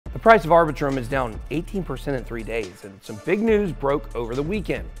The price of Arbitrum is down 18% in 3 days, and some big news broke over the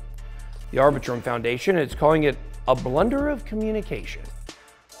weekend. The Arbitrum Foundation is calling it a blunder of communication.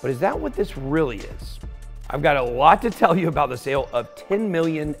 But is that what this really is? I've got a lot to tell you about the sale of 10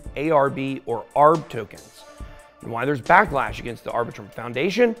 million ARB or ARB tokens, and why there's backlash against the Arbitrum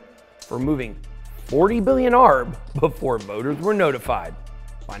Foundation for moving 40 billion ARB before voters were notified.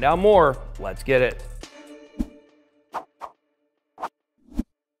 Find out more, let's get it.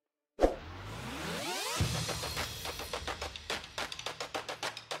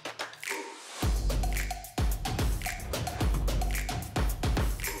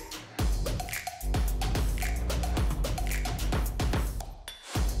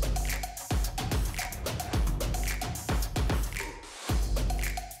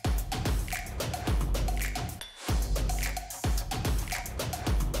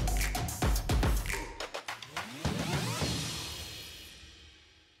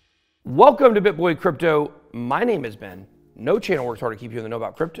 Welcome to BitBoy Crypto. My name is Ben. No channel works hard to keep you in the know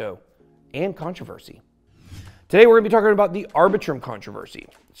about crypto and controversy. Today we're going to be talking about the Arbitrum controversy.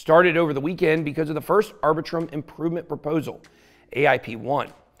 It started over the weekend because of the first Arbitrum improvement proposal,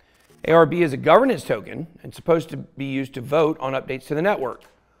 AIP1. ARB is a governance token and supposed to be used to vote on updates to the network.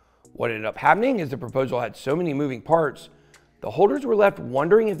 What ended up happening is the proposal had so many moving parts, the holders were left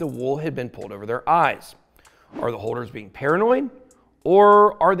wondering if the wool had been pulled over their eyes. Are the holders being paranoid?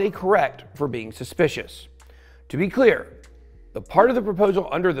 Or are they correct for being suspicious? To be clear, the part of the proposal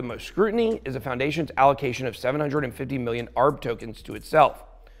under the most scrutiny is the foundation's allocation of 750 million ARB tokens to itself.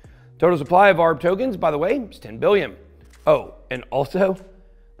 Total supply of ARB tokens, by the way, is 10 billion. Oh, and also,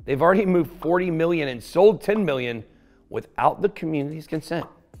 they've already moved 40 million and sold 10 million without the community's consent.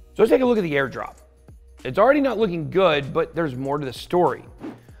 So let's take a look at the airdrop. It's already not looking good, but there's more to the story.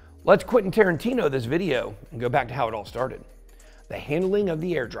 Let's Quentin Tarantino this video and go back to how it all started. The handling of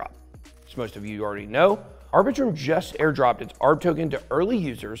the airdrop. As most of you already know, Arbitrum just airdropped its ARB token to early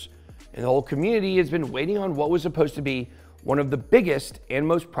users, and the whole community has been waiting on what was supposed to be one of the biggest and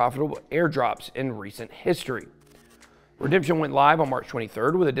most profitable airdrops in recent history. Redemption went live on March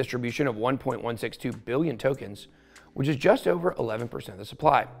 23rd with a distribution of 1.162 billion tokens, which is just over 11% of the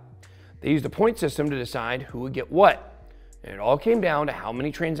supply. They used a point system to decide who would get what, and it all came down to how many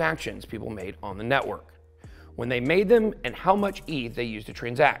transactions people made on the network, when they made them, and how much ETH they used to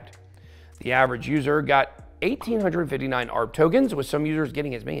transact. The average user got 1,859 ARB tokens, with some users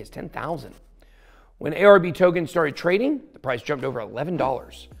getting as many as 10,000. When ARB tokens started trading, the price jumped over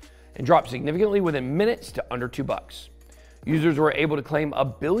 $11 and dropped significantly within minutes to under $2. Users were able to claim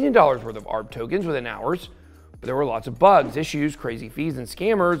 $1 billion worth of ARB tokens within hours, but there were lots of bugs, issues, crazy fees, and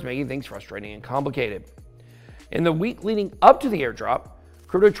scammers, making things frustrating and complicated. In the week leading up to the airdrop,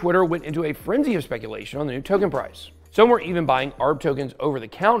 crypto Twitter went into a frenzy of speculation on the new token price. Some were even buying ARB tokens over the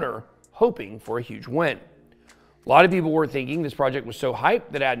counter, hoping for a huge win. A lot of people were thinking this project was so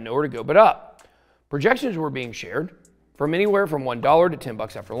hyped that it had nowhere to go but up. Projections were being shared from anywhere from $1 to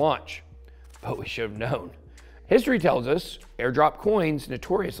 $10 after launch. But we should have known. History tells us airdrop coins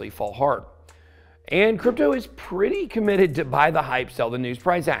notoriously fall hard. And crypto is pretty committed to buy the hype, sell the news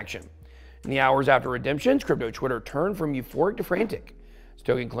price action. In the hours after redemptions, crypto Twitter turned from euphoric to frantic.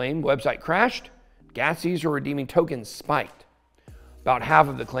 Token claim website crashed, gas fees for redeeming tokens spiked. About half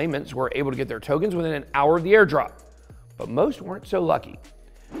of the claimants were able to get their tokens within an hour of the airdrop, but most weren't so lucky.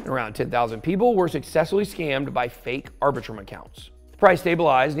 And around 10,000 people were successfully scammed by fake Arbitrum accounts. The price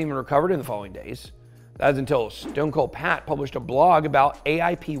stabilized and even recovered in the following days. That is until Stone Cold Pat published a blog about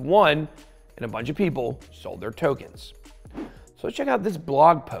AIP1 and a bunch of people sold their tokens. So let's check out this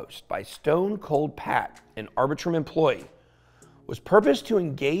blog post by Stone Cold Pat, an Arbitrum employee, was purposed to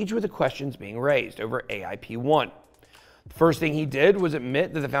engage with the questions being raised over AIP1. The first thing he did was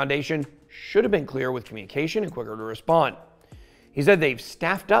admit that the foundation should have been clear with communication and quicker to respond. He said they've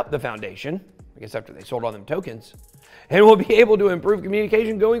staffed up the foundation, I guess after they sold all them tokens, and will be able to improve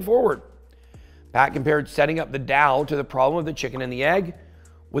communication going forward. Pat compared setting up the DAO to the problem of the chicken and the egg,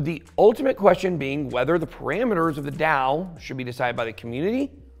 with the ultimate question being whether the parameters of the DAO should be decided by the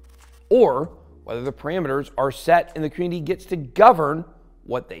community or whether the parameters are set and the community gets to govern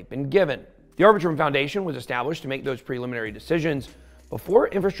what they've been given. The Arbitrum Foundation was established to make those preliminary decisions before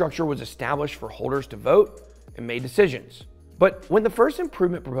infrastructure was established for holders to vote and made decisions. But when the first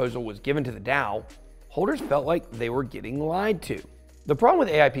improvement proposal was given to the DAO, holders felt like they were getting lied to. The problem with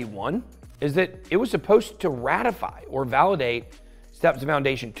AIP1 is that it was supposed to ratify or validate steps the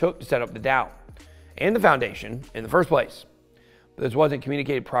foundation took to set up the DAO and the foundation in the first place. But this wasn't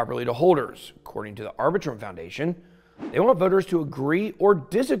communicated properly to holders. According to the Arbitrum Foundation, they want voters to agree or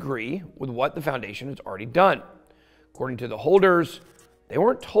disagree with what the foundation has already done. According to the holders, They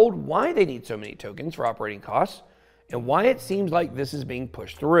weren't told why they need so many tokens for operating costs and why it seems like this is being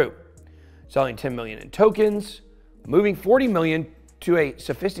pushed through. Selling 10 million in tokens, moving 40 million to a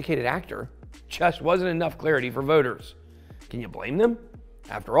sophisticated actor just wasn't enough clarity for voters. Can you blame them?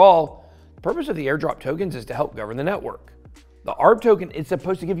 After all, the purpose of the airdrop tokens is to help govern the network. The ARB token is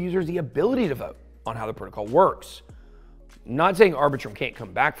supposed to give users the ability to vote on how the protocol works. I'm not saying Arbitrum can't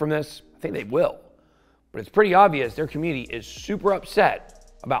come back from this. I think they will. But it's pretty obvious their community is super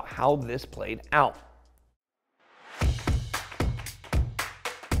upset about how this played out.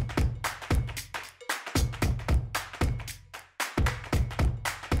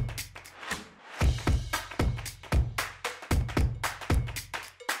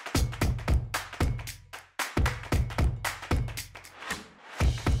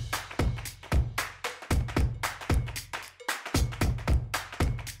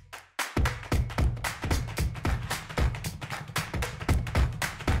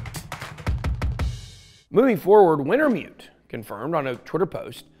 Moving forward, Wintermute confirmed on a Twitter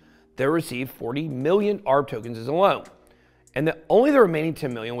post they received 40 million ARB tokens as a loan, and that only the remaining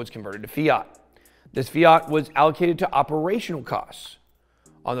 10 million was converted to fiat. This fiat was allocated to operational costs.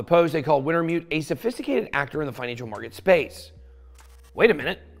 On the post, they called Wintermute a sophisticated actor in the financial market space. Wait a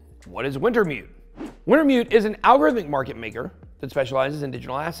minute, what is Wintermute? Wintermute is an algorithmic market maker that specializes in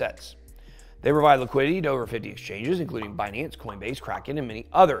digital assets. They provide liquidity to over 50 exchanges, including Binance, Coinbase, Kraken, and many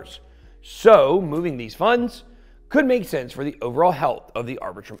others. So, moving these funds could make sense for the overall health of the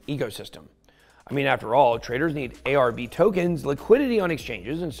Arbitrum ecosystem. I mean, after all, traders need ARB tokens, liquidity on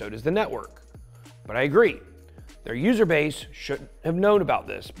exchanges, and so does the network. But I agree, their user base should have known about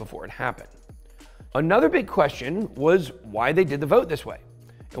this before it happened. Another big question was why they did the vote this way,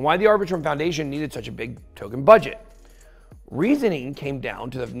 and why the Arbitrum Foundation needed such a big token budget. Reasoning came down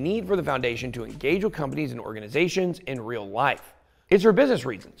to the need for the foundation to engage with companies and organizations in real life. It's for business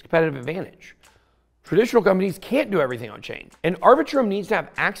reasons, competitive advantage. Traditional companies can't do everything on chain, and Arbitrum needs to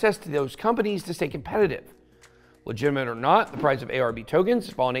have access to those companies to stay competitive. Legitimate or not, the price of ARB tokens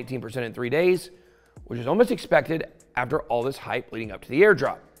has fallen 18% in 3 days, which is almost expected after all this hype leading up to the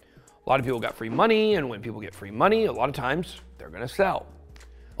airdrop. A lot of people got free money, and when people get free money, a lot of times they're going to sell.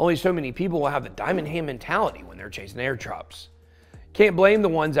 Only so many people will have the diamond hand mentality when they're chasing airdrops. Can't blame the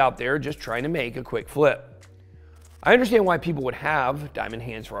ones out there just trying to make a quick flip. I understand why people would have diamond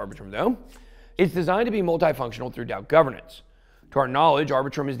hands for Arbitrum though. It's designed to be multifunctional through DAO governance. To our knowledge,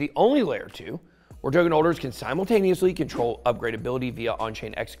 Arbitrum is the only layer 2 where token holders can simultaneously control upgradability via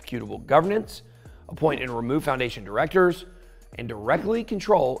on-chain executable governance, appoint and remove foundation directors, and directly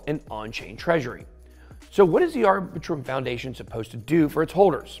control an on-chain treasury. So what is the Arbitrum Foundation supposed to do for its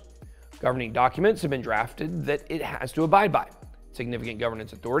holders? Governing documents have been drafted that it has to abide by. Significant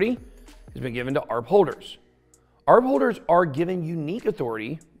governance authority has been given to ARB holders. ARB holders are given unique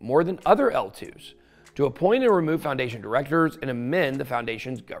authority, more than other L2s, to appoint and remove foundation directors and amend the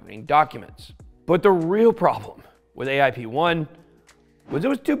foundation's governing documents. But the real problem with AIP1 was it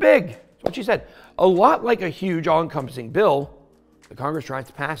was too big. That's what she said. A lot like a huge all-encompassing bill, the Congress tries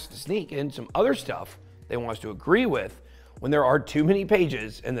to pass to sneak in some other stuff they want us to agree with when there are too many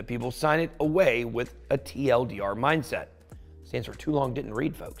pages and the people sign it away with a TLDR mindset. Stands for too long didn't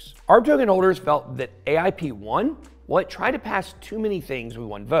read, folks. ARB token holders felt that AIP1, well, it tried to pass too many things with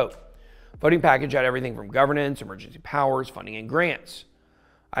one vote. Voting package had everything from governance, emergency powers, funding, and grants.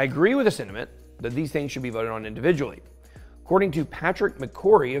 I agree with the sentiment that these things should be voted on individually. According to Patrick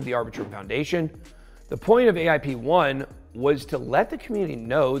McCory of the Arbitrum Foundation, the point of AIP1 was to let the community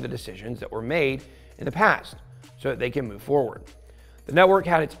know the decisions that were made in the past so that they can move forward. The network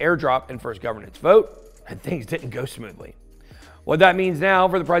had its airdrop and first governance vote, and things didn't go smoothly. What that means now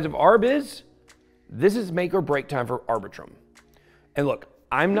for the price of ARB is, this is make or break time for Arbitrum. And look,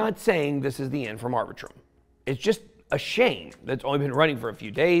 I'm not saying this is the end from Arbitrum. It's just a shame that it's only been running for a few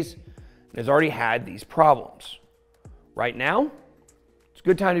days and has already had these problems. Right now, it's a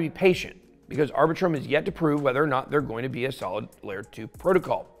good time to be patient because Arbitrum is yet to prove whether or not they're going to be a solid layer 2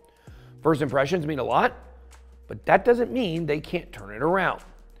 protocol. First impressions mean a lot, but that doesn't mean they can't turn it around.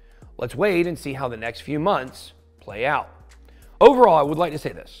 Let's wait and see how the next few months play out. Overall, I would like to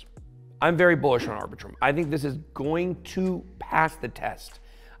say this. I'm very bullish on Arbitrum. I think this is going to pass the test.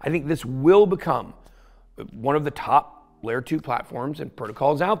 I think this will become one of the top layer 2 platforms and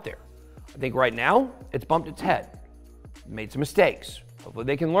protocols out there. I think right now, it's bumped its head, made some mistakes. Hopefully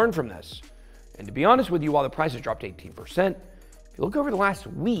they can learn from this. And to be honest with you, while the price has dropped 18%, if you look over the last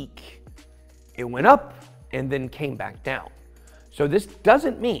week, it went up and then came back down. So this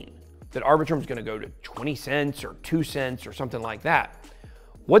doesn't mean that Arbitrum is going to go to 20 cents or 2 cents or something like that.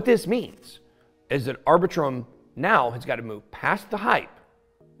 What this means is that Arbitrum now has got to move past the hype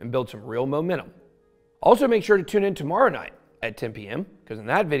and build some real momentum. Also, make sure to tune in tomorrow night at 10 p.m. because in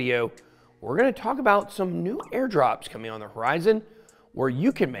that video, we're going to talk about some new airdrops coming on the horizon where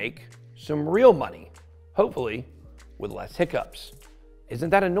you can make some real money, hopefully with less hiccups. Isn't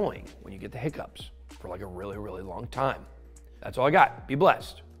that annoying when you get the hiccups for like a really, really long time? That's all I got. Be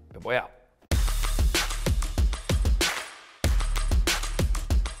blessed. BitBoy out.